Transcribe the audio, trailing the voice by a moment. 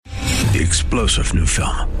The explosive new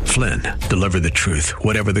film, Flynn, Deliver the Truth,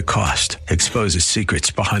 Whatever the Cost, exposes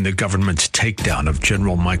secrets behind the government's takedown of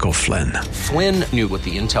General Michael Flynn. Flynn knew what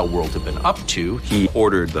the intel world had been up to. He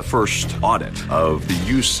ordered the first audit of the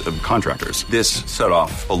use of contractors. This set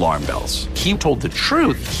off alarm bells. He told the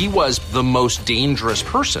truth. He was the most dangerous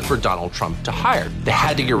person for Donald Trump to hire. They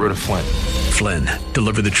had to get rid of Flynn. Flynn,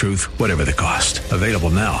 Deliver the Truth, Whatever the Cost. Available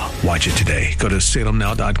now. Watch it today. Go to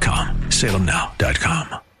salemnow.com.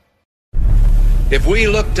 salemnow.com. If we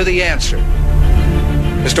look to the answer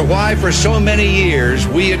as to why for so many years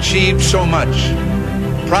we achieved so much,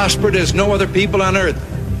 prospered as no other people on earth,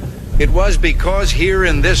 it was because here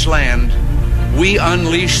in this land we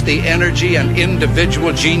unleashed the energy and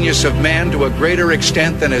individual genius of man to a greater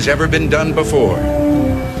extent than has ever been done before.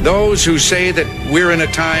 Those who say that we're in a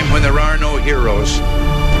time when there are no heroes,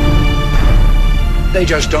 they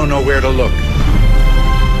just don't know where to look.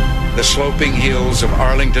 The sloping hills of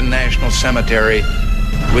Arlington National Cemetery,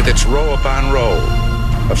 with its row upon row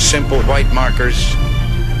of simple white markers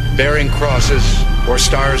bearing crosses or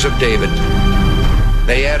stars of David,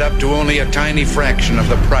 they add up to only a tiny fraction of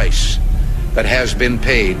the price that has been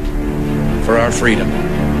paid for our freedom.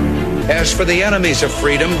 As for the enemies of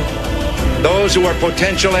freedom, those who are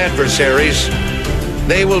potential adversaries,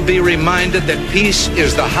 they will be reminded that peace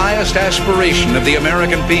is the highest aspiration of the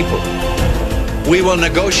American people. We will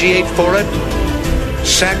negotiate for it,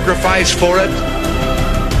 sacrifice for it.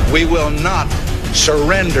 We will not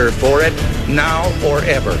surrender for it now or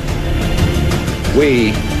ever.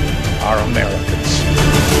 We are Americans.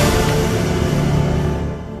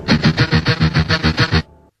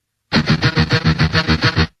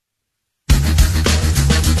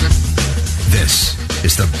 This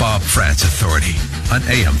is the Bob Frantz Authority on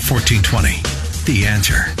AM 1420. The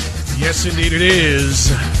Answer. Yes, indeed it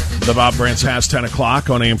is. The Bob Frantz has 10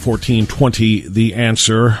 o'clock on AM 1420, The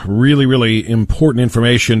Answer. Really, really important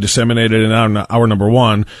information disseminated in hour number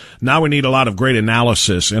one. Now we need a lot of great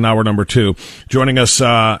analysis in hour number two. Joining us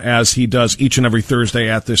as he does each and every Thursday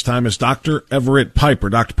at this time is Dr. Everett Piper.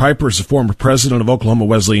 Dr. Piper is the former president of Oklahoma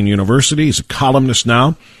Wesleyan University. He's a columnist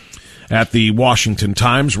now at the Washington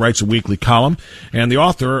Times, writes a weekly column, and the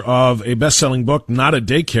author of a best-selling book, Not a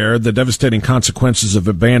Daycare, The Devastating Consequences of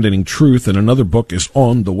Abandoning Truth, and another book is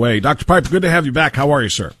on the way. Dr. Piper, good to have you back. How are you,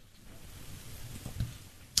 sir?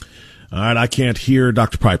 All right, I can't hear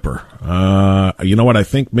Dr. Piper. You know what? I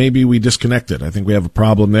think maybe we disconnected. I think we have a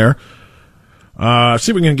problem there.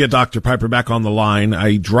 See if we can get Dr. Piper back on the line.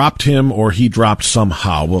 I dropped him or he dropped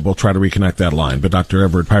somehow. We'll try to reconnect that line. But Dr.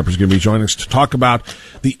 Everett Piper is going to be joining us to talk about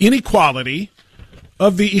the inequality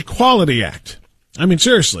of the Equality Act. I mean,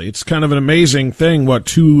 seriously, it's kind of an amazing thing what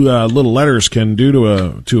two little letters can do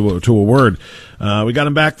to a word. We got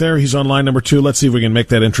him back there. He's on line number 2. Let's see if we can make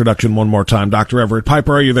that introduction one more time. Dr. Everett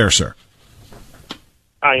Piper, are you there, sir?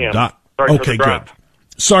 I am. Sorry okay, good.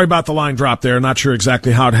 Sorry about the line drop there. Not sure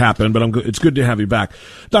exactly how it happened, but it's good to have you back.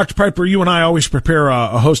 Dr. Piper, you and I always prepare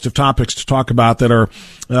a host of topics to talk about that are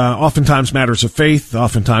oftentimes matters of faith,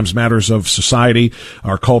 oftentimes matters of society,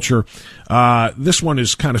 our culture. This one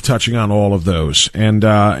is kind of touching on all of those. And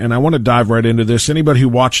I want to dive right into this. Anybody who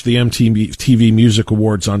watched the MTV Music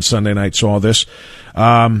Awards on Sunday night saw this.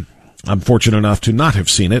 I'm fortunate enough to not have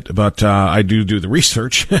seen it, but I do the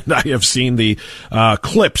research, and I have seen the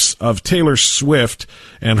clips of Taylor Swift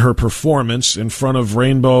and her performance in front of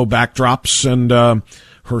rainbow backdrops and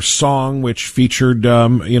her song, which featured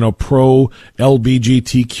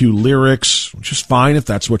pro-LGBTQ lyrics, which is fine if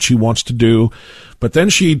that's what she wants to do. But then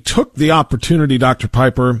she took the opportunity, Dr.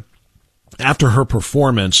 Piper, after her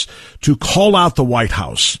performance, to call out the White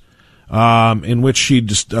House. In which she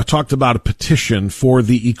just talked about a petition for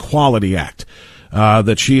the Equality Act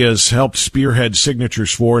that she has helped spearhead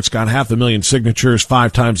signatures for. It's got 500,000 signatures,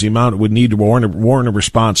 5 times the amount it would need to warrant a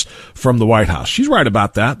response from the White House. She's right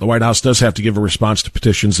about that. The White House does have to give a response to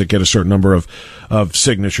petitions that get a certain number of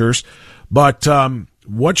signatures. But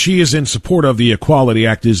what she is in support of, the Equality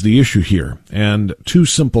Act, is the issue here. And 2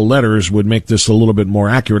 simple letters would make this a little bit more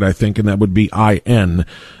accurate, I think, and that would be IN,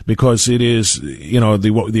 because it is,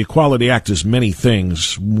 the Equality Act is many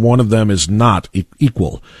things. One of them is not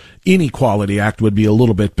equal. Inequality Act would be a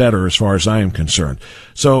little bit better as far as I am concerned.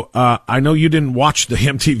 So I know you didn't watch the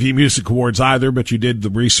MTV Music Awards either, but you did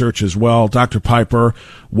the research as well. Dr. Piper,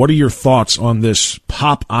 what are your thoughts on this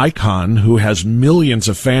pop icon who has millions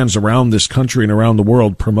of fans around this country and around the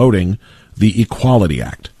world promoting the Equality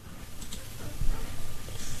Act?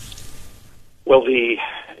 Well,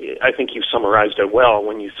 I think you summarized it well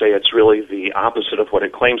when you say it's really the opposite of what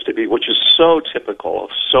it claims to be, which is so typical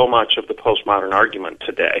of so much of the postmodern argument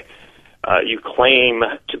today. You claim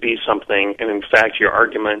to be something, and in fact your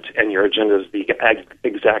argument and your agenda is the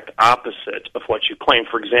exact opposite of what you claim.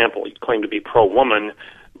 For example, you claim to be pro-woman,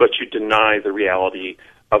 but you deny the reality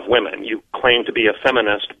of women. You claim to be a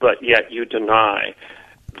feminist, but yet you deny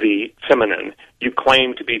the feminine. You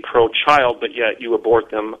claim to be pro-child, but yet you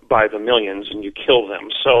abort them by the millions and you kill them.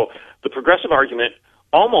 So the progressive argument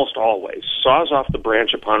almost always saws off the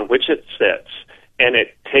branch upon which it sits, and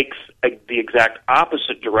it takes the exact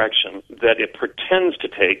opposite direction that it pretends to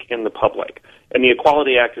take in the public. And the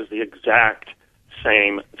Equality Act is the exact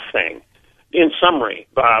same thing. In summary,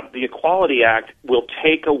 Bob, the Equality Act will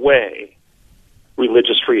take away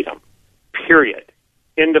religious freedom, period.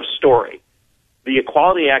 End of story. The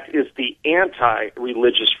Equality Act is the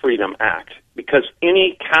anti-religious freedom act, because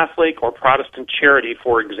any Catholic or Protestant charity,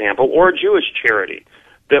 for example, or a Jewish charity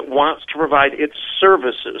that wants to provide its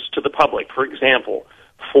services to the public, for example,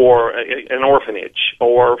 for an orphanage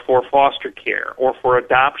or for foster care or for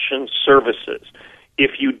adoption services,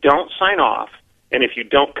 if you don't sign off and if you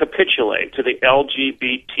don't capitulate to the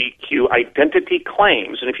LGBTQ identity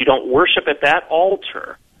claims, and if you don't worship at that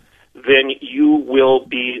altar, then you will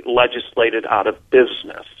be legislated out of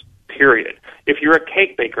business, period. If you're a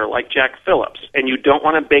cake baker like Jack Phillips and you don't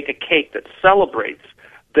want to bake a cake that celebrates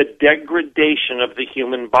the degradation of the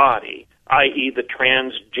human body, i.e. the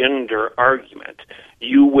transgender argument,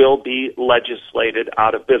 you will be legislated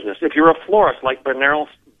out of business. If you're a florist like Bernal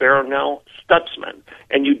Stutzman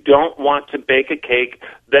and you don't want to bake a cake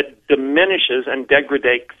that diminishes and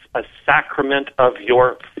degrades a sacrament of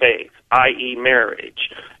your faith, i.e. marriage,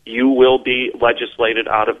 you will be legislated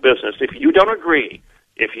out of business. If you don't agree,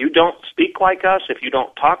 if you don't speak like us, if you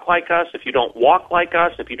don't talk like us, if you don't walk like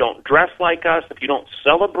us, if you don't dress like us, if you don't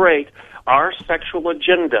celebrate our sexual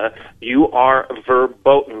agenda, you are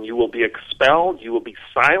verboten. You will be expelled, you will be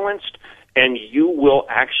silenced, and you will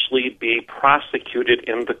actually be prosecuted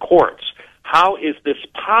in the courts. How is this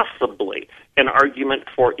possibly an argument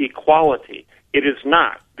for equality? It is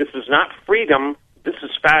not. This is not freedom. This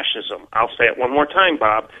is fascism. I'll say it one more time,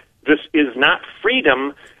 Bob. This is not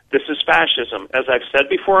freedom. This is fascism. As I've said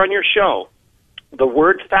before on your show, the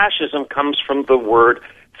word fascism comes from the word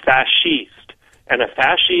fasciste. And a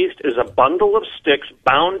fasciste is a bundle of sticks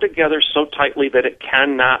bound together so tightly that it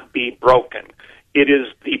cannot be broken. It is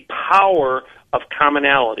the power of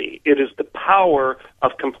commonality. It is the power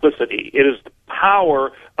of complicity. It is the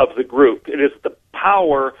power of the group. It is the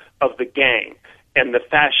power of the gang. And the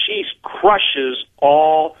fascist crushes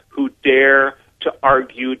all who dare to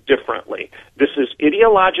argue differently. This is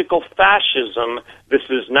ideological fascism. This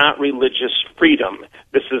is not religious freedom.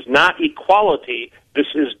 This is not equality. This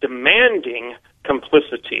is demanding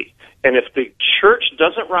complicity. And if the church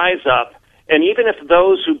doesn't rise up, and even if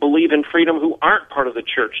those who believe in freedom who aren't part of the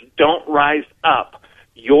church don't rise up,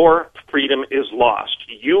 your freedom is lost.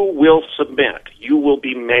 You will submit. You will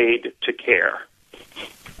be made to care.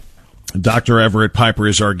 Dr. Everett Piper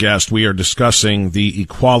is our guest. We are discussing the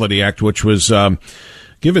Equality Act, which was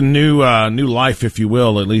given new life, if you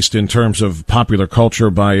will, at least in terms of popular culture,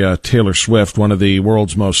 by Taylor Swift, one of the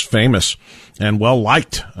world's most famous and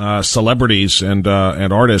well-liked celebrities and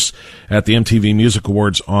artists at the MTV Music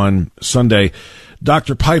Awards on Sunday.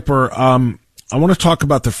 Dr. Piper, I want to talk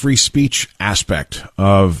about the free speech aspect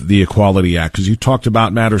of the Equality Act, because you talked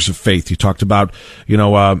about matters of faith. You talked about,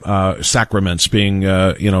 sacraments being,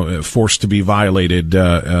 forced to be violated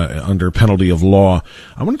under penalty of law.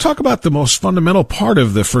 I want to talk about the most fundamental part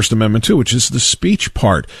of the First Amendment, too, which is the speech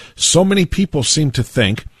part. So many people seem to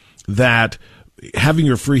think that having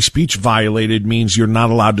your free speech violated means you're not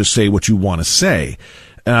allowed to say what you want to say.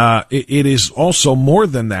 It is also more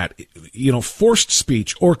than that. Forced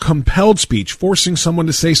speech or compelled speech, forcing someone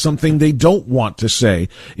to say something they don't want to say,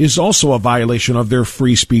 is also a violation of their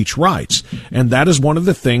free speech rights. And that is one of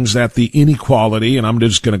the things that the inequality, and I'm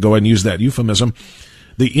just going to go ahead and use that euphemism,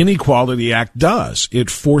 the Inequality Act does. It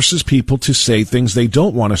forces people to say things they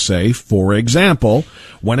don't want to say. For example,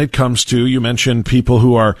 when it comes to, you mentioned people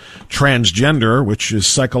who are transgender, which is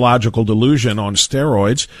psychological delusion on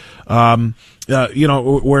steroids,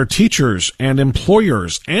 where teachers and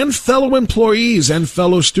employers and fellow employees and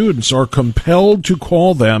fellow students are compelled to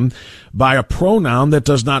call them by a pronoun that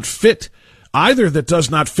does not fit, either that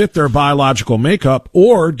does not fit their biological makeup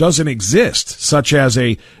or doesn't exist, such as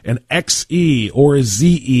an XE or a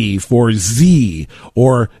ZE for Z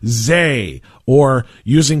or they, or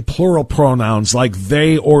using plural pronouns like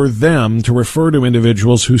they or them to refer to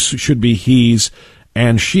individuals who should be he's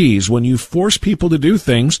and she's. When you force people to do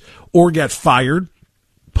things or get fired,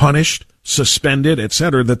 punished, suspended,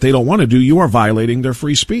 etc., that they don't want to do, you are violating their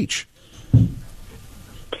free speech.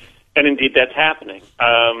 And indeed, that's happening.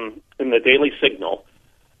 In the Daily Signal,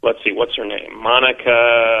 let's see, what's her name?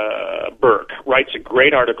 Monica Burke writes a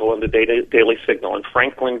great article in the Daily Signal, and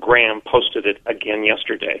Franklin Graham posted it again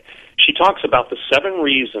yesterday. She talks about the 7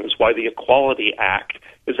 reasons why the Equality Act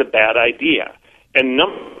is a bad idea. And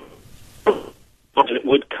it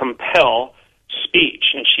would compel speech.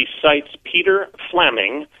 And she cites Peter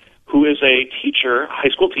Fleming, who is a teacher, high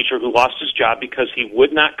school teacher, who lost his job because he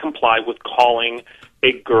would not comply with calling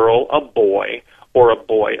a girl a boy or a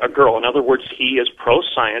boy a girl. In other words, he is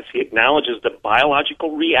pro-science. He acknowledges that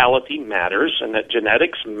biological reality matters and that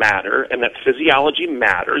genetics matter and that physiology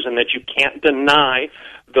matters and that you can't deny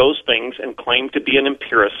those things and claim to be an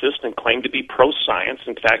empiricist and claim to be pro-science.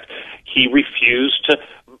 In fact, he refused to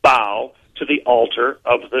bow to the altar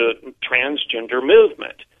of the transgender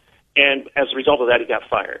movement. And as a result of that, he got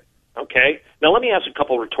fired. Okay? Now, let me ask a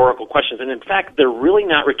couple rhetorical questions. And in fact, they're really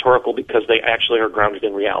not rhetorical because they actually are grounded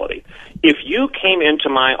in reality. If you came into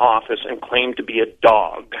my office and claimed to be a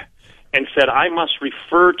dog and said, I must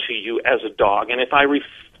refer to you as a dog, and if I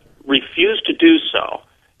refuse to do so,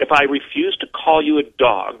 if I refuse to call you a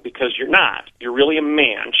dog because you're not, you're really a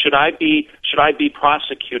man, should I be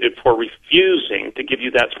prosecuted for refusing to give you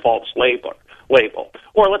that false label?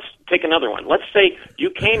 Or let's take another one. Let's say you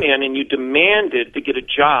came in and you demanded to get a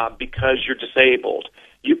job because you're disabled.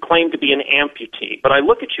 You claim to be an amputee. But I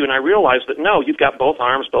look at you and I realize that, no, you've got both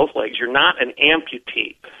arms, both legs. You're not an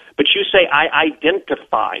amputee. But you say, I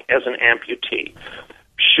identify as an amputee.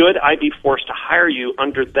 Should I be forced to hire you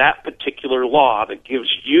under that particular law that gives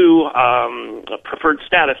you a preferred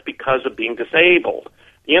status because of being disabled?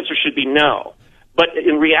 The answer should be no. But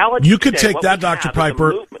in reality, you could take that, Dr.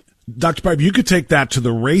 Piper. Dr. Piper, you could take that to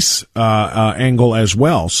the race angle as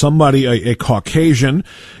well. Somebody, a Caucasian,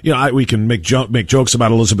 we can make jokes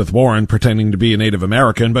about Elizabeth Warren pretending to be a Native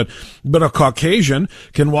American, but a Caucasian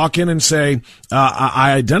can walk in and say,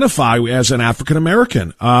 I identify as an African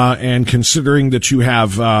American, and considering that you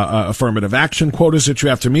have affirmative action quotas that you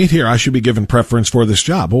have to meet here, I should be given preference for this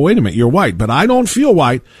job. Well, wait a minute, you're white, but I don't feel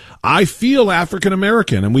white. I feel African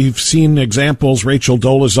American, and we've seen examples. Rachel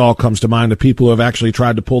Dolezal comes to mind of people who have actually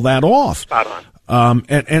tried to pull that off. Spot on.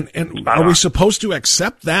 And are we supposed to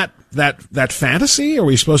accept that fantasy? Are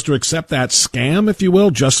we supposed to accept that scam, if you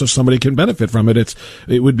will, just so somebody can benefit from it?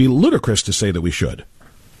 It would be ludicrous to say that we should.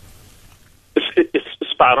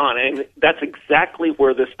 It's spot on, and that's exactly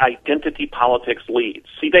where this identity politics leads.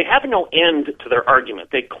 See, they have no end to their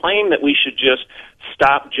argument. They claim that we should just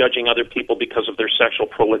stop judging other people because of their sexual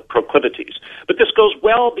proclivities. But this goes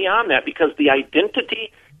well beyond that, because the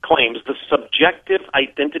identity claims, the subjective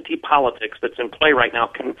identity politics that's in play right now,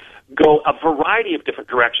 can go a variety of different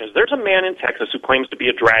directions. There's a man in Texas who claims to be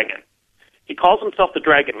a dragon. He calls himself the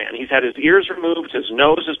Dragon Man. He's had his ears removed. His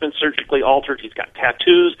nose has been surgically altered. He's got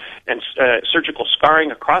tattoos and surgical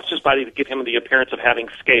scarring across his body to give him the appearance of having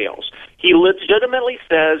scales. He legitimately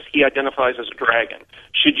says he identifies as a dragon.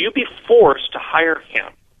 Should you be forced to hire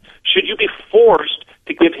him? Should you be forced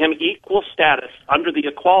to give him equal status under the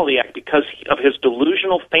Equality Act because of his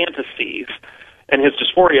delusional fantasies and his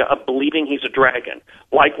dysphoria of believing he's a dragon?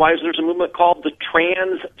 Likewise, there's a movement called the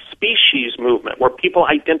trans-species movement, where people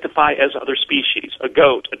identify as other species, a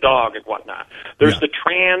goat, a dog, and whatnot. There's the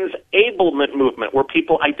trans-ablement movement, where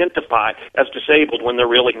people identify as disabled when they're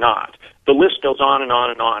really not. The list goes on and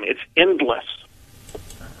on and on. It's endless.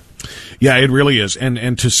 Yeah, it really is.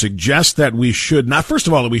 And to suggest that we should, not first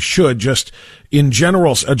of all, that we should just in a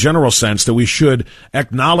general sense, that we should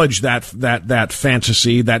acknowledge that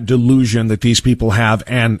fantasy, that delusion that these people have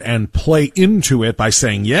and play into it by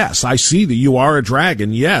saying, yes, I see that you are a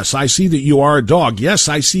dragon. Yes, I see that you are a dog. Yes,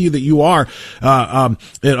 I see that you are, a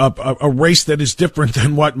race that is different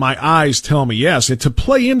than what my eyes tell me. Yes, to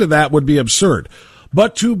play into that would be absurd.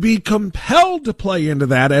 But to be compelled to play into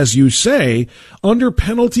that, as you say, under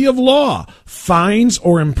penalty of law, fines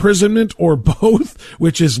or imprisonment or both,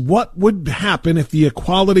 which is what would happen if the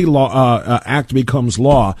Equality Act becomes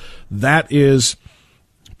law, that is,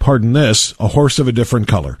 pardon this, a horse of a different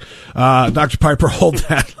color. Dr. Piper, hold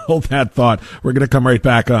that thought. We're going to come right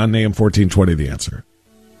back on AM 1420, The Answer.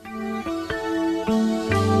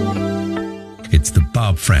 It's the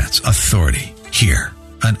Bob Frantz Authority here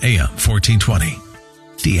on AM 1420.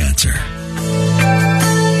 The Answer.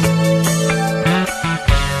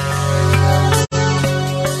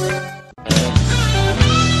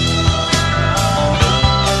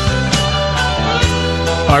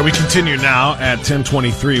 All right, we continue now at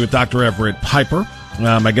 10:23 with Dr. Everett Piper,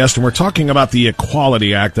 my guest, and we're talking about the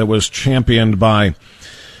Equality Act that was championed by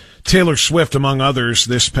Taylor Swift, among others,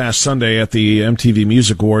 this past Sunday at the MTV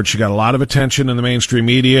Music Awards. She got a lot of attention in the mainstream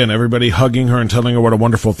media and everybody hugging her and telling her what a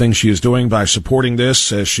wonderful thing she is doing by supporting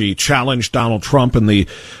this, as she challenged Donald Trump in the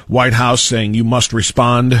White House, saying, you must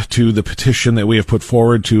respond to the petition that we have put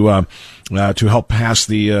forward to help pass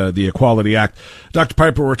the Equality Act. Dr.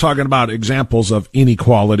 Piper, we're talking about examples of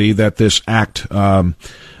inequality that this act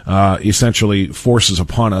essentially forces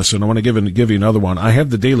upon us. And I want to give you another one. I have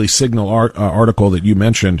the Daily Signal article that you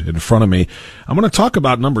mentioned in front of me. I'm going to talk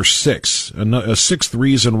about number 6, a sixth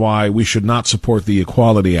reason why we should not support the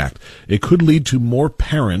Equality Act. It could lead to more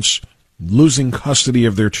parents losing custody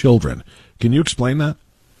of their children. Can you explain that?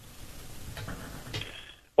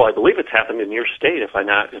 Well, I believe it's happened in your state, if I'm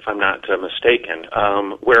not mistaken,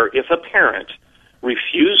 where if a parent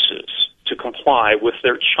refuses to comply with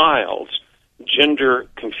their child's gender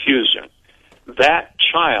confusion, that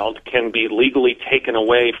child can be legally taken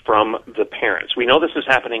away from the parents. We know this is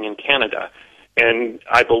happening in Canada, and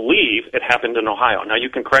I believe it happened in Ohio. Now, you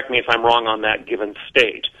can correct me if I'm wrong on that given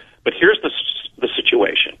state, but here's the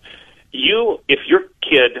situation. If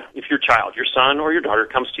your child, your son or your daughter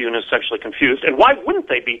comes to you and is sexually confused, and why wouldn't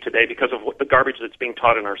they be today because of the garbage that's being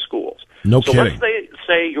taught in our schools? No kidding. So let's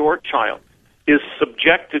say your child is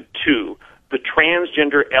subjected to the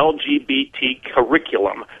transgender LGBT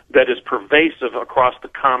curriculum that is pervasive across the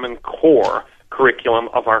Common Core curriculum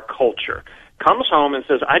of our culture. Comes home and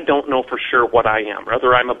says, I don't know for sure what I am,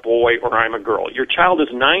 whether I'm a boy or I'm a girl. Your child is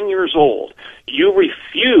 9 years old. You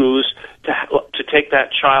refuse to take that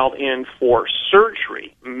child in for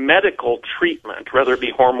surgery, medical treatment, whether it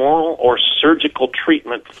be hormonal or surgical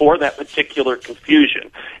treatment for that particular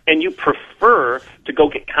confusion, and you prefer to go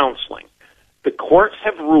get counseling. The courts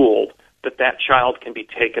have ruled that child can be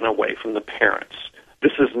taken away from the parents.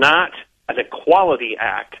 This is not an equality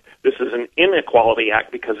act. This is an inequality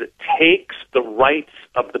act because it takes the rights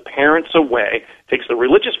of the parents away, takes the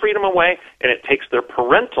religious freedom away, and it takes their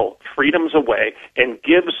parental freedoms away and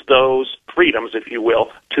gives those freedoms, if you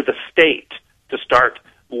will, to the state to start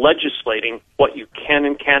legislating what you can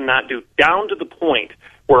and cannot do, down to the point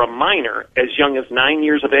where a minor as young as 9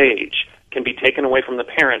 years of age can be taken away from the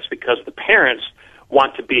parents because the parents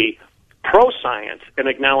want to be pro-science and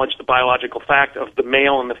acknowledge the biological fact of the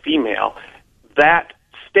male and the female. That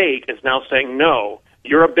state is now saying, no,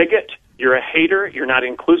 you're a bigot, you're a hater, you're not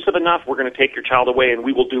inclusive enough, we're going to take your child away and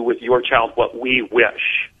we will do with your child what we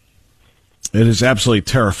wish. It is absolutely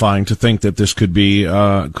terrifying to think that this could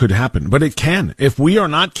happen, but it can. If we are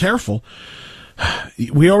not careful,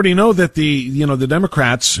 we already know that the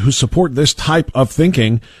Democrats who support this type of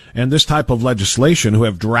thinking and this type of legislation, who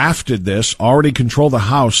have drafted this, already control the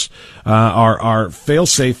House. Our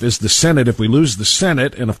fail-safe is the Senate. If we lose the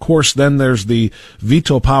Senate, and of course then there's the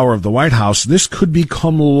veto power of the White House, this could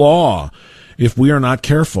become law if we are not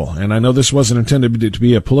careful. And I know this wasn't intended to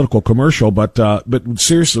be a political commercial, but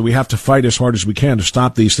seriously, we have to fight as hard as we can to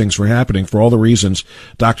stop these things from happening for all the reasons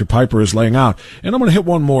Dr. Piper is laying out. And I'm going to hit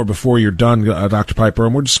one more before you're done, Dr. Piper,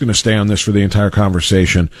 and we're just going to stay on this for the entire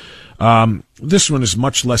conversation. This one is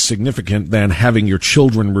much less significant than having your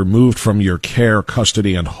children removed from your care,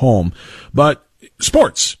 custody, and home. But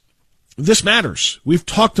sports. This matters. We've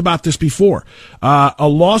talked about this before. A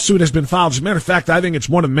lawsuit has been filed. As a matter of fact, I think it's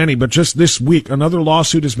one of many, but just this week, another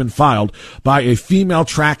lawsuit has been filed by a female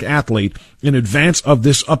track athlete in advance of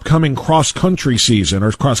this upcoming cross-country season,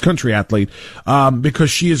 or cross-country athlete, because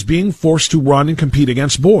she is being forced to run and compete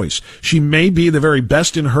against boys. She may be the very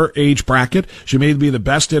best in her age bracket. She may be the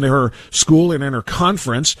best in her school and in her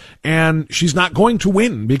conference, and she's not going to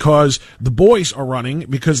win because the boys are running,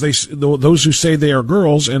 because those who say they are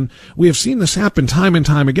girls, and we have seen this happen time and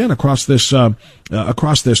time again across this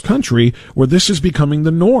country, where this is becoming the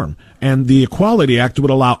norm. And the Equality Act would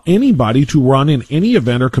allow anybody to run in any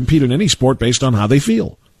event or compete in any sport based on how they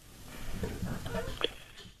feel.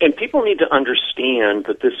 And people need to understand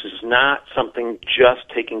that this is not something just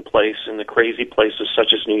taking place in the crazy places such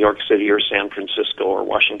as New York City or San Francisco or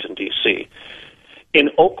Washington, D.C. In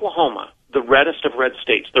Oklahoma, the reddest of red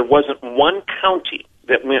states, there wasn't one county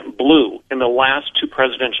that went blue in the last two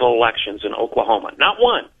presidential elections in Oklahoma. Not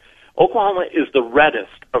one. Oklahoma is the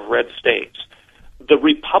reddest of red states. The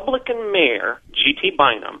Republican mayor, G.T.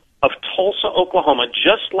 Bynum, of Tulsa, Oklahoma,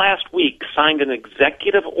 just last week signed an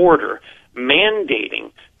executive order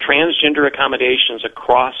mandating transgender accommodations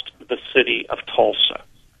across the city of Tulsa.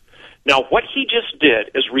 Now, what he just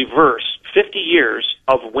did is reverse 50 years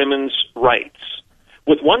of women's rights.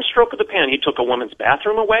 With one stroke of the pen, he took a woman's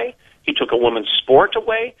bathroom away, he took a woman's sport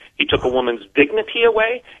away, he took a woman's dignity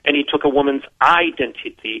away, and he took a woman's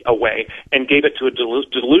identity away and gave it to a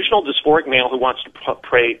delusional, dysphoric male who wants to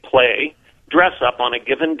play dress up on a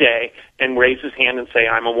given day and raise his hand and say,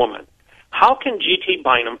 I'm a woman. How can G.T.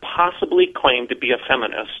 Bynum possibly claim to be a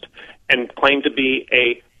feminist and claim to be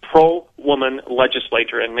a pro-woman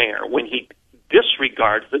legislator and mayor when he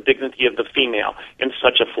disregards the dignity of the female in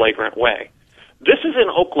such a flagrant way? This is in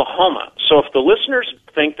Oklahoma, so if the listeners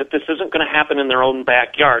think that this isn't going to happen in their own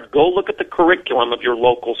backyard, go look at the curriculum of your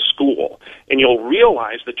local school, and you'll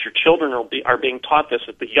realize that your children are being taught this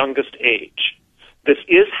at the youngest age. This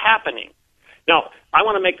is happening. Now, I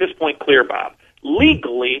want to make this point clear, Bob.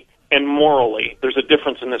 Legally and morally, there's a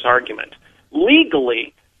difference in this argument.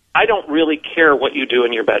 Legally, I don't really care what you do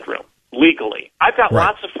in your bedroom. Legally. I've got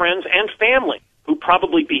lots of friends and family who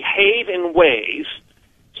probably behave in ways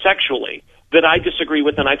sexually that I disagree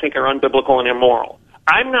with and I think are unbiblical and immoral.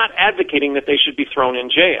 I'm not advocating that they should be thrown in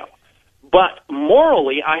jail. But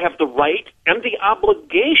morally, I have the right and the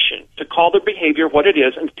obligation to call their behavior what it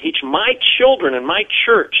is and to teach my children and my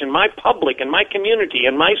church and my public and my community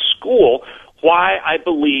and my school why I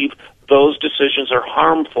believe those decisions are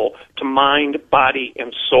harmful to mind, body,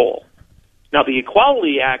 and soul. Now, the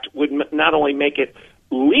Equality Act would not only make it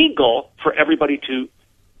legal for everybody to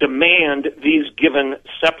demand these given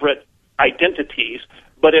separate identities,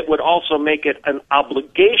 but it would also make it an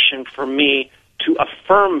obligation for me to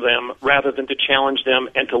affirm them rather than to challenge them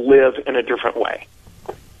and to live in a different way.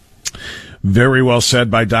 Very well said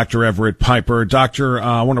by Dr. Everett Piper. Doctor,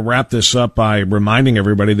 I want to wrap this up by reminding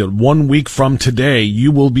everybody that 1 week from today,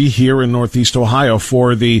 you will be here in Northeast Ohio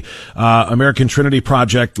for the American Trinity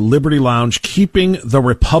Project Liberty Lounge Keeping the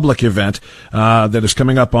Republic event that is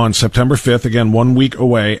coming up on September 5th, again, 1 week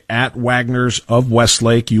away at Wagner's of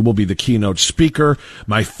Westlake. You will be the keynote speaker.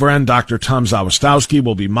 My friend, Dr. Tom Zawistowski,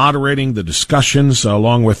 will be moderating the discussions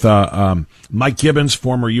along with Mike Gibbons,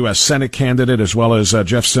 former U.S. Senate candidate, as well as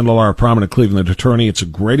Jeff Sindelar, a prominent Cleveland attorney. It's a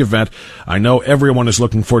great event. I know everyone is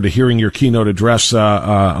looking forward to hearing your keynote address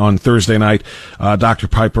on Thursday night, Dr.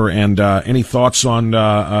 Piper. And any thoughts on,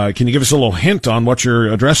 can you give us a little hint on what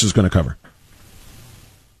your address is going to cover?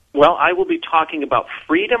 Well, I will be talking about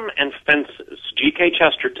freedom and fences. G.K.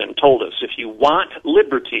 Chesterton told us if you want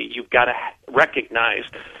liberty, you've got to recognize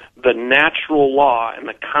the natural law and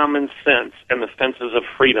the common sense and the fences of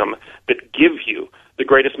freedom that give you the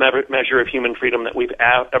greatest measure of human freedom that we've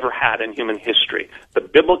ever had in human history. The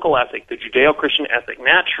biblical ethic, the Judeo-Christian ethic,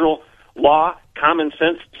 natural law, common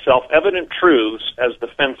sense, self-evident truths as the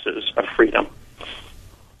fences of freedom.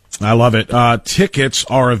 I love it. Tickets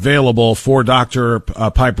are available for Dr.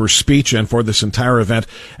 Piper's speech and for this entire event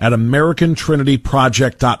at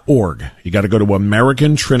AmericanTrinityProject.org. You got to go to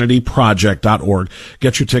AmericanTrinityProject.org.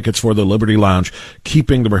 Get your tickets for the Liberty Lounge,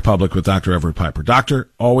 Keeping the Republic with Dr. Everett Piper.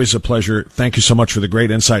 Doctor, always a pleasure. Thank you so much for the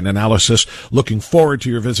great insight and analysis. Looking forward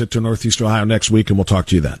to your visit to Northeast Ohio next week, and we'll talk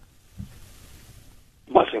to you then.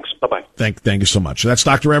 Blessings. Bye-bye. Thank you so much. That's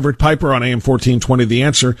Dr. Everett Piper on AM 1420, The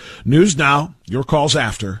Answer. News now, your calls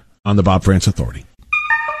after on the Bob Frantz Authority.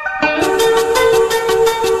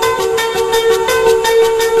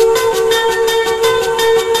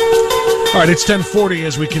 All right, it's 10:40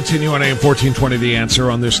 as we continue on AM 1420, The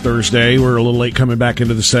Answer on this Thursday. We're a little late coming back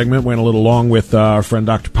into the segment. Went a little long with our friend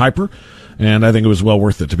Dr. Piper, and I think it was well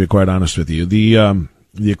worth it, to be quite honest with you. The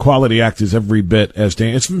Equality Act is every bit as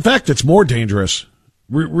dangerous. In fact, it's more dangerous,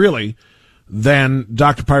 really, than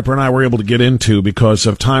Dr. Piper and I were able to get into because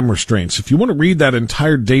of time restraints. If you want to read that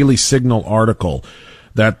entire Daily Signal article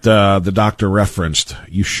that the doctor referenced,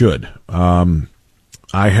 you should.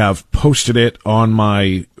 I have posted it on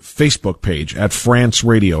my Facebook page at France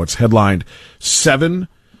Radio. It's headlined 7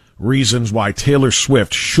 Reasons Why Taylor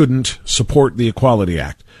Swift Shouldn't Support the Equality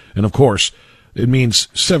Act. And, of course, it means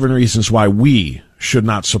 7 reasons why we should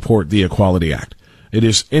not support the Equality Act. It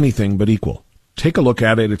is anything but equal. Take a look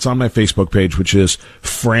at it. It's on my Facebook page, which is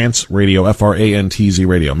France Radio, Frantz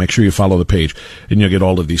Radio. Make sure you follow the page, and you'll get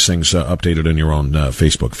all of these things updated in your own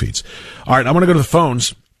Facebook feeds. All right, I'm going to go to the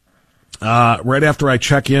phones right after I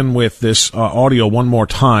check in with this audio one more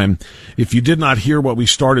time. If you did not hear what we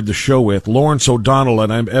started the show with, Lawrence O'Donnell at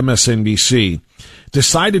MSNBC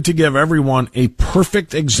decided to give everyone a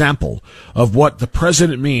perfect example of what the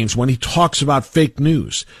president means when he talks about fake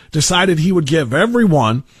news. Decided he would give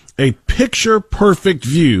everyone a picture-perfect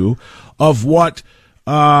view of what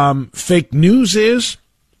fake news is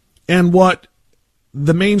and what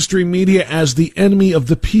the mainstream media as the enemy of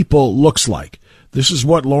the people looks like. This is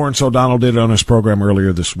what Lawrence O'Donnell did on his program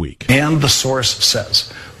earlier this week. And the source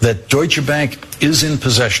says that Deutsche Bank is in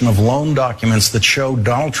possession of loan documents that show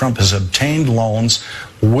Donald Trump has obtained loans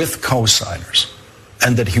with co-signers,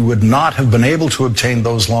 and that he would not have been able to obtain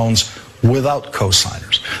those loans without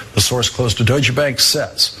co-signers. The source close to Deutsche Bank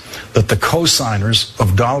says that the co-signers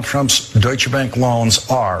of Donald Trump's Deutsche Bank loans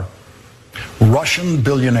are Russian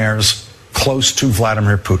billionaires close to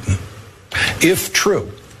Vladimir Putin. If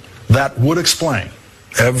true, that would explain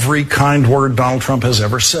every kind word Donald Trump has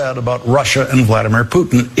ever said about Russia and Vladimir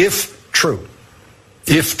Putin. If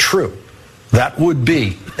true, that would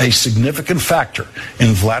be a significant factor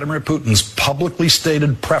in Vladimir Putin's publicly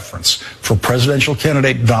stated preference for presidential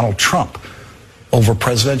candidate Donald Trump over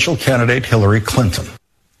presidential candidate Hillary Clinton.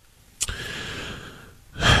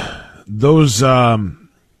 Those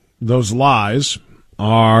lies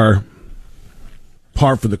are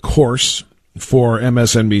par for the course for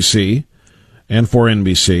MSNBC and for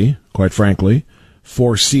NBC, quite frankly,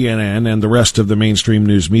 for CNN and the rest of the mainstream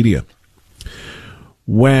news media.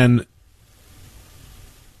 When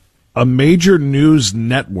a major news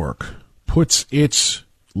network puts its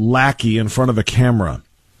lackey in front of a camera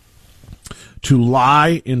to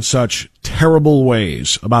lie in such terrible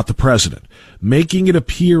ways about the president, making it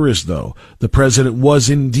appear as though the president was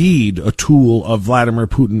indeed a tool of Vladimir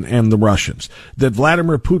Putin and the Russians, that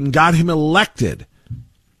Vladimir Putin got him elected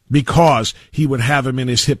because he would have him in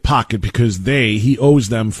his hip pocket because he owes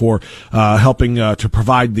them for helping to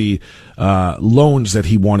provide the loans that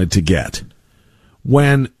he wanted to get.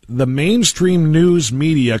 When the mainstream news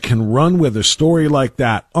media can run with a story like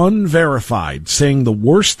that, unverified, saying the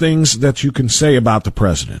worst things that you can say about the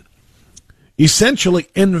president, essentially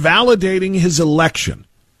invalidating his election,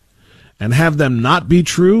 and have them not be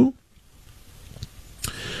true,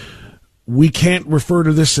 we can't refer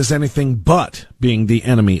to this as anything but being the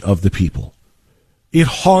enemy of the people. It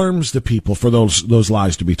harms the people for those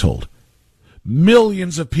lies to be told.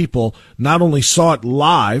 Millions of people not only saw it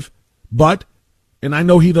live, but, and I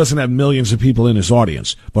know he doesn't have millions of people in his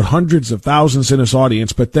audience, but hundreds of thousands in his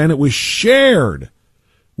audience, but then it was shared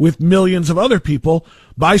with millions of other people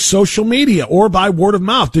by social media or by word of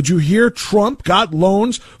mouth. Did you hear Trump got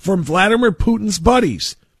loans from Vladimir Putin's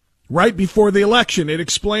buddies right before the election? It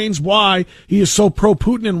explains why he is so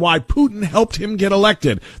pro-Putin and why Putin helped him get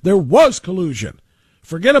elected. There was collusion.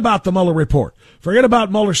 Forget about the Mueller report. Forget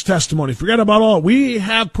about Mueller's testimony. Forget about all. We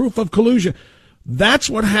have proof of collusion. That's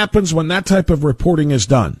what happens when that type of reporting is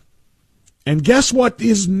done. And guess what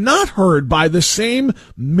is not heard by the same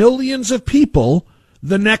millions of people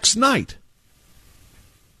the next night?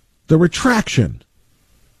 The retraction.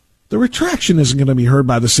 The retraction isn't going to be heard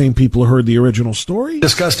by the same people who heard the original story.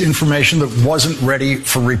 Discussed information that wasn't ready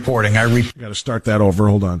for reporting. Got to start that over.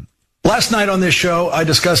 Hold on. Last night on this show, I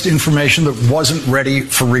discussed information that wasn't ready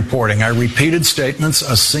for reporting. I repeated statements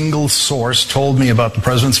a single source told me about the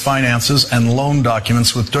president's finances and loan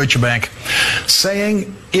documents with Deutsche Bank,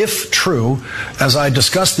 saying, if true, as I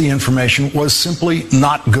discussed the information, was simply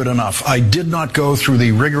not good enough. I did not go through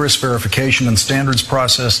the rigorous verification and standards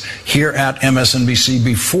process here at MSNBC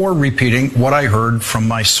before repeating what I heard from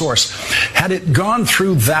my source. Had it gone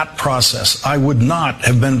through that process, I would not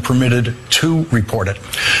have been permitted to report it.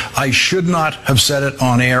 I should not have said it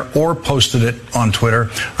on air or posted it on Twitter.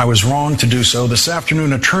 I was wrong to do so. This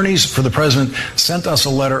afternoon, attorneys for the president sent us a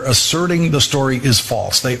letter asserting the story is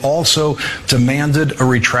false. They also demanded a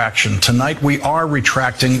retraction. Tonight, we are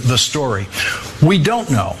retracting the story. We don't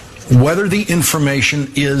know whether the information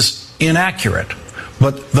is inaccurate,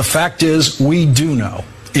 but the fact is we do know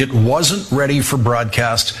it wasn't ready for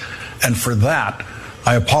broadcast, and for that,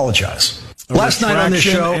 I apologize. Last night on this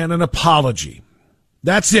show, and an apology.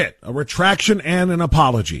 That's it. A retraction and an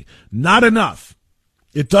apology. Not enough.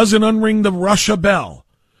 It doesn't unring the Russia bell.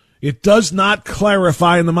 It does not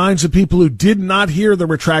clarify in the minds of people who did not hear the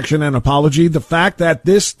retraction and apology the fact that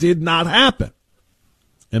this did not happen.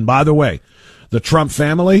 And by the way, the Trump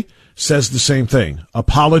family says the same thing.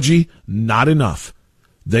 Apology, not enough.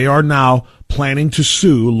 They are now planning to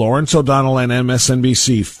sue Lawrence O'Donnell and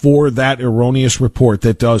MSNBC for that erroneous report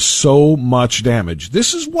that does so much damage.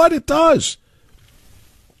 This is what it does.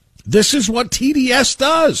 This is what TDS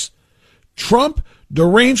does. Trump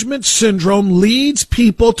derangement syndrome leads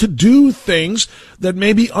people to do things that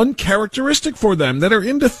may be uncharacteristic for them, that are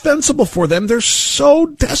indefensible for them. They're so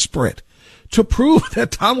desperate to prove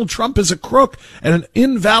that Donald Trump is a crook and an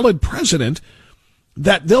invalid president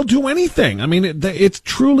that they'll do anything. I mean, it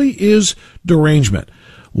truly is derangement.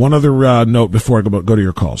 One other note before I go to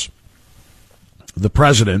your calls. The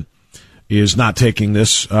president is not taking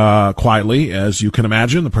this quietly, as you can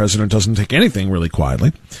imagine. The president doesn't take anything really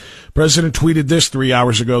quietly. The president tweeted this 3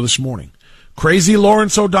 hours ago this morning. Crazy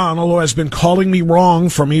Lawrence O'Donnell, who has been calling me wrong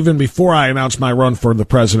from even before I announced my run for the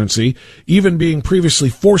presidency, even being previously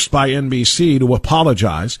forced by NBC to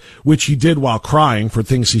apologize, which he did while crying for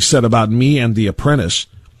things he said about me and The Apprentice,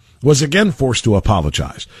 was again forced to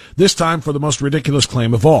apologize, this time for the most ridiculous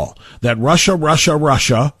claim of all, that Russia,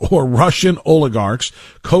 or Russian oligarchs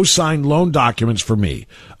co-signed loan documents for me,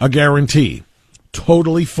 a guarantee.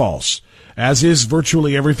 Totally false. As is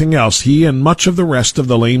virtually everything else he and much of the rest of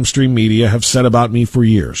the lamestream media have said about me for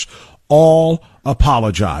years. All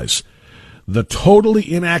apologize. The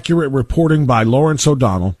totally inaccurate reporting by Lawrence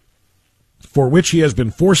O'Donnell, for which he has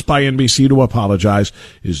been forced by NBC to apologize,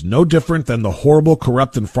 is no different than the horrible,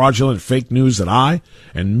 corrupt, and fraudulent fake news that I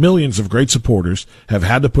and millions of great supporters have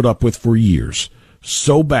had to put up with for years.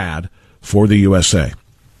 So bad for the USA.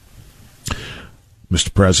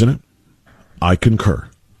 Mr. President, I concur.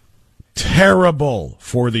 Terrible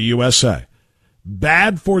for the USA.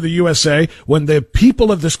 Bad for the USA when the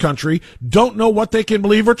people of this country don't know what they can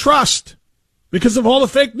believe or trust because of all the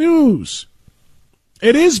fake news.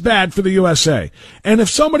 It is bad for the USA. And if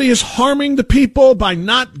somebody is harming the people by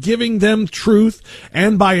not giving them truth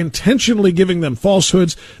and by intentionally giving them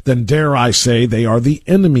falsehoods, then dare I say they are the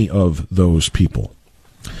enemy of those people.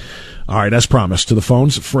 All right, as promised, to the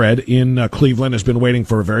phones. Fred in Cleveland has been waiting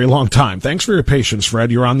for a very long time. Thanks for your patience,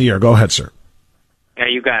 Fred. You're on the air. Go ahead, sir. Yeah,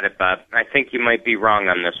 you got it, Bob. I think you might be wrong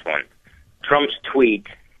on this one. Trump's tweet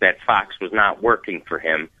that Fox was not working for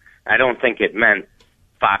him, I don't think it meant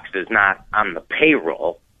Fox is not on the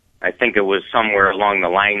payroll. I think it was somewhere along the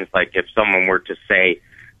lines like if someone were to say,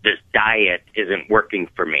 this diet isn't working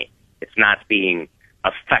for me, it's not being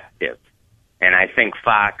effective. And I think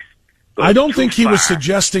Fox goes I don't too think he far. was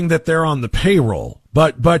suggesting that they're on the payroll,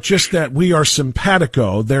 but just that we are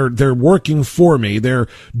simpatico. They're working for me. They're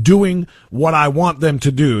doing what I want them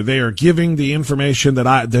to do. They are giving the information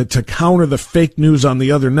that to counter the fake news on the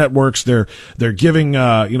other networks. They're giving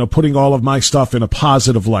putting all of my stuff in a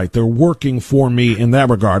positive light. They're working for me in that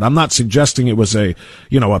regard. I'm not suggesting it was a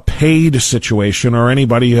paid situation or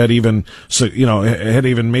anybody had even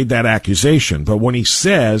made that accusation. But when he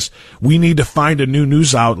says we need to find a new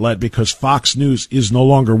news outlet because Fox News is no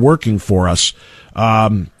longer working for us,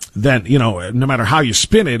 then, no matter how you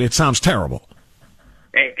spin it, it sounds terrible.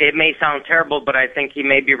 It may sound terrible, but I think he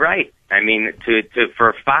may be right. I mean,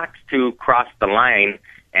 for Fox to cross the line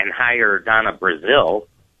and hire Donna Brazile,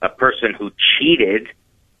 a person who cheated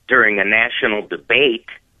during a national debate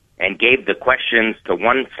and gave the questions to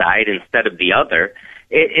one side instead of the other,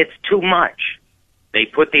 it's too much. They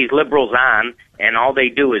put these liberals on, and all they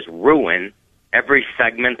do is ruin every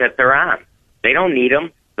segment that they're on. They don't need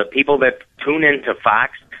them. The people that tune into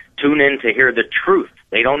Fox tune in to hear the truth.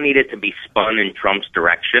 They don't need it to be spun in Trump's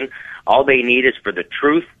direction. All they need is for the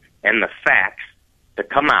truth and the facts to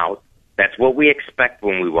come out. That's what we expect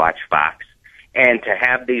when we watch Fox. And to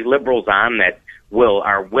have these liberals on that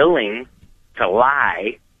are willing to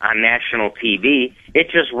lie on national TV, it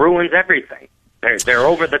just ruins everything. They're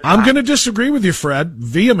over the top. I'm going to disagree with you, Fred,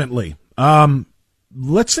 vehemently.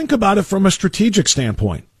 Let's think about it from a strategic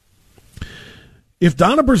standpoint. If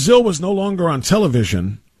Donna Brazile was no longer on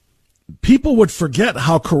television, people would forget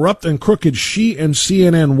how corrupt and crooked she and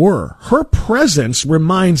CNN were. Her presence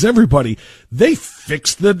reminds everybody they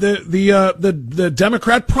fixed the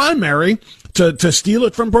Democrat primary to steal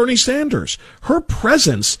it from Bernie Sanders. Her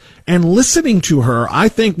presence and listening to her, I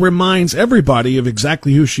think, reminds everybody of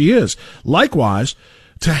exactly who she is. Likewise,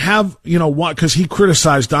 to have, because he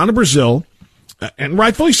criticized Donna Brazile, and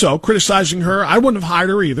rightfully so, criticizing her. I wouldn't have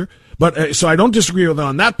hired her either. But so I don't disagree with them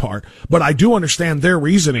on that part, but I do understand their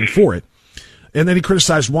reasoning for it. And then he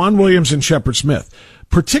criticized Juan Williams and Shepard Smith.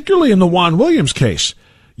 Particularly in the Juan Williams case,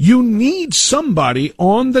 you need somebody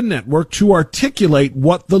on the network to articulate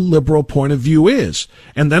what the liberal point of view is.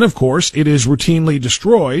 And then, of course, it is routinely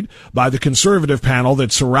destroyed by the conservative panel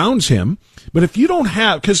that surrounds him. But if you don't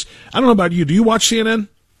have, because I don't know about you, do you watch CNN?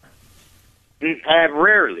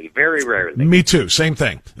 Rarely, very rarely. Me too, same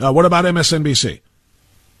thing. What about MSNBC?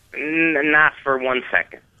 Not for 1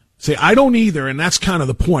 second. See, I don't either, and that's kind of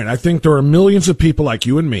the point. I think there are millions of people like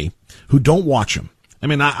you and me who don't watch them. I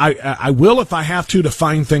mean, I will if I have to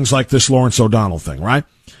find things like this Lawrence O'Donnell thing, right?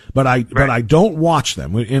 But I don't watch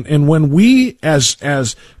them. And when we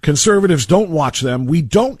as conservatives don't watch them, we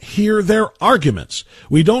don't hear their arguments.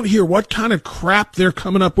 We don't hear what kind of crap they're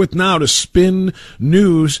coming up with now to spin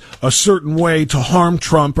news a certain way to harm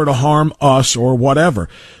Trump or to harm us or whatever.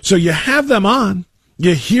 So you have them on.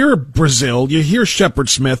 You hear Brazil, you hear Shepard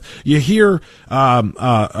Smith, you hear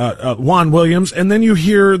Juan Williams, and then you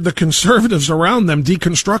hear the conservatives around them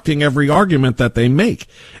deconstructing every argument that they make.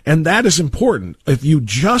 And that is important. If you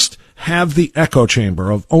just have the echo chamber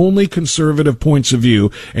of only conservative points of view,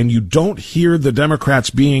 and you don't hear the Democrats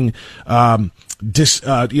being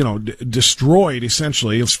destroyed,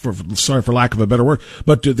 essentially, sorry for lack of a better word,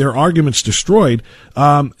 but their arguments destroyed,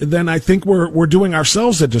 then I think we're doing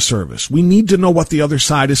ourselves a disservice. We need to know what the other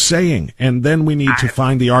side is saying, and then we need to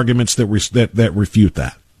find the arguments that refute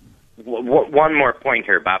that. One more point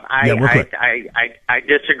here, Bob. I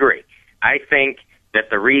disagree. I think that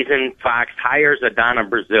the reason Fox hires Adana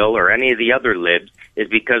Brazil or any of the other libs is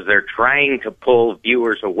because they're trying to pull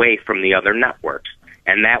viewers away from the other networks,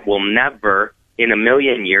 and that will never in a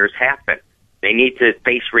million years happen. They need to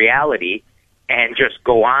face reality and just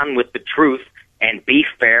go on with the truth and be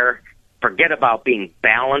fair. Forget about being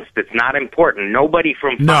balanced. It's not important. Nobody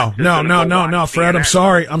from Fox No, Fred,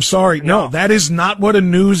 CNN. I'm sorry. No, that is not what a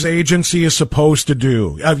news agency is supposed to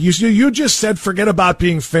do. You just said forget about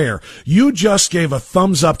being fair. You just gave a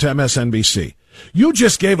thumbs up to MSNBC. You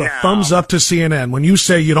just gave a thumbs up to CNN when you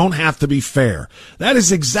say you don't have to be fair. That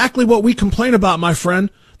is exactly what we complain about, my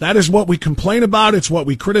friend. That is what we complain about. It's what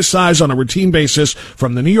we criticize on a routine basis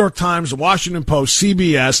from the New York Times, the Washington Post,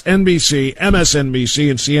 CBS, NBC, MSNBC,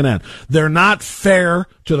 and CNN. They're not fair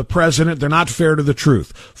to the president. They're not fair to the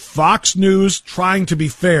truth. Fox News trying to be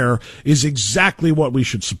fair is exactly what we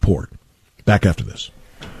should support. Back after this.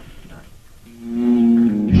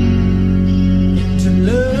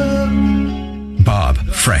 Bob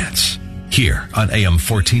France, here on AM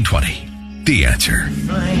 1420. The Answer.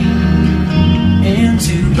 And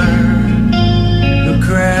to burn the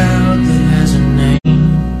crowd that has a name.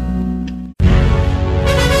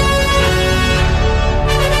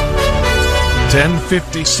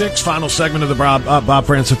 10:56, final segment of the Bob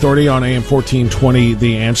France Authority on AM 1420.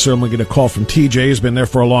 The Answer. And we get a call from TJ. He's been there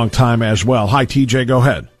for a long time as well. Hi, TJ. Go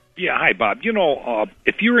ahead. Yeah, hi, Bob. You know,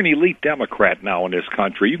 if you're an elite Democrat now in this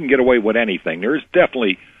country, you can get away with anything. There's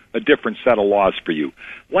definitely a different set of laws for you.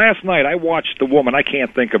 Last night, I watched the woman, I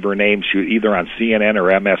can't think of her name, she was either on CNN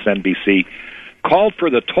or MSNBC, called for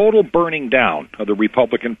the total burning down of the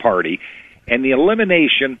Republican Party and the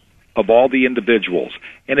elimination of all the individuals.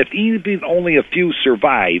 And if even only a few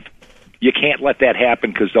survive, you can't let that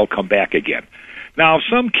happen because they'll come back again. Now, if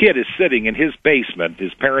some kid is sitting in his basement,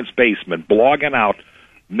 his parents' basement, blogging out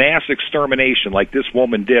mass extermination like this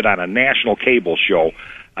woman did on a national cable show,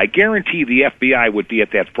 I guarantee the FBI would be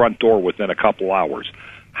at that front door within a couple hours.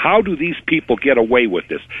 How do these people get away with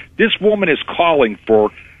this? This woman is calling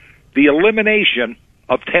for the elimination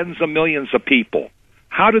of tens of millions of people.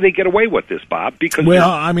 How do they get away with this, Bob? Because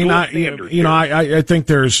I think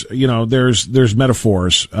there's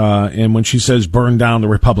metaphors, and when she says burn down the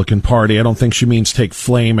Republican Party, I don't think she means take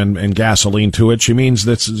flame and gasoline to it. She means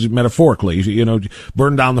that's metaphorically,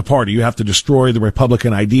 burn down the party. You have to destroy the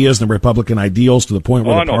Republican ideas and the Republican ideals to the point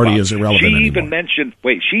where the party is irrelevant anymore.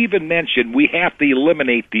 She even mentioned we have to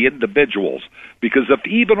eliminate the individuals because if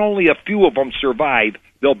even only a few of them survive,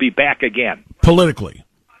 they'll be back again. Politically.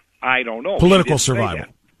 I don't know. Political survival.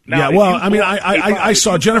 Now, I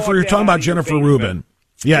saw Jennifer. You're talking about Jennifer Rubin.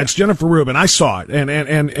 Yeah, it's Jennifer Rubin. I saw it, and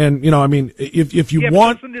if you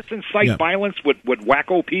want, doesn't this incite violence with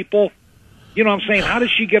wacko people? You know what I'm saying? How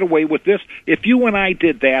does she get away with this? If you and I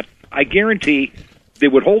did that, I guarantee they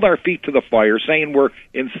would hold our feet to the fire, saying we're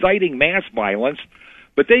inciting mass violence,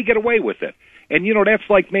 but they get away with it. And that's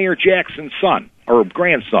like Mayor Jackson's son or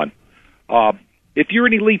grandson. If you're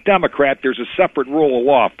an elite Democrat, there's a separate rule of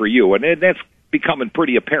law for you, and that's becoming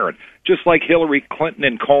pretty apparent. Just like Hillary Clinton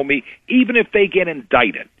and Comey, even if they get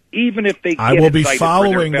indicted, I will be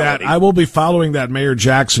following that Mayor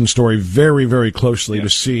Jackson story very, very closely to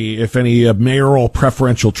see if any mayoral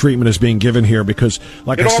preferential treatment is being given here. Because,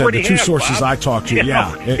 like I said, the two sources I talked to,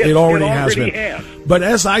 it already has been. But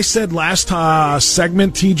as I said last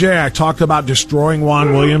segment, TJ, I talked about destroying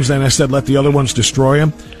Juan Williams, and I said let the other ones destroy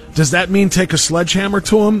him. Does that mean take a sledgehammer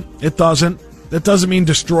to him? It doesn't. That doesn't mean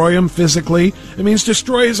destroy him physically. It means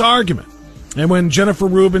destroy his argument. And when Jennifer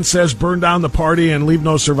Rubin says burn down the party and leave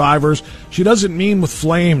no survivors, she doesn't mean with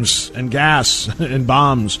flames and gas and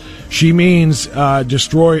bombs. She means burn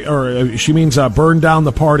down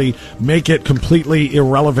the party, make it completely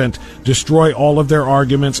irrelevant, destroy all of their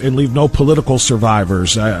arguments, and leave no political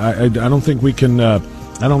survivors. I don't think we can. I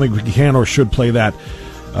don't think we can or should play that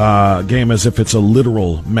game as if it's a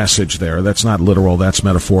literal message there. That's not literal. That's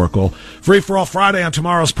metaphorical. Free for All Friday on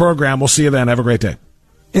tomorrow's program. We'll see you then. Have a great day.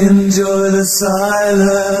 Enjoy the silence.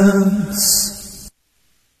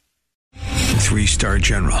 3-star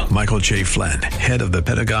general Michael J. Flynn, head of the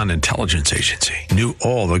Pentagon Intelligence Agency, knew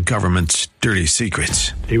all the government's dirty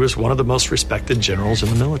secrets. He was one of the most respected generals in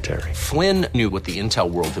the military. Flynn knew what the intel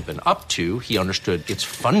world had been up to. He understood its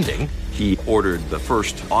funding. He ordered the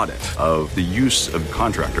first audit of the use of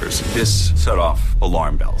contractors. This set off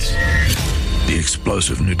alarm bells. The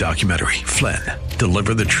explosive new documentary, Flynn,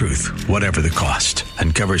 Deliver the Truth, Whatever the Cost,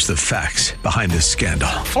 uncovers the facts behind this scandal.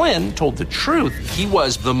 Flynn told the truth. He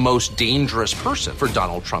was the most dangerous person for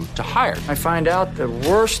Donald Trump to hire. I find out the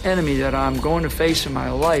worst enemy that I'm going to face in my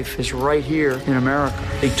life is right here in America.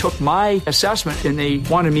 They took my assessment and they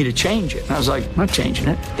wanted me to change it. And I was like, I'm not changing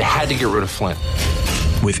it. They had to get rid of Flynn.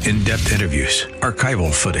 With in-depth interviews,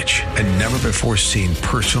 archival footage, and never-before-seen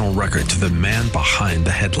personal records of the man behind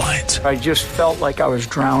the headlines. I just felt like I was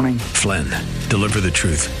drowning. Flynn, Deliver the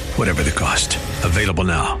Truth, Whatever the Cost. Available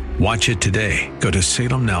now. Watch it today. Go to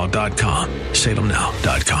salemnow.com.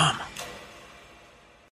 salemnow.com.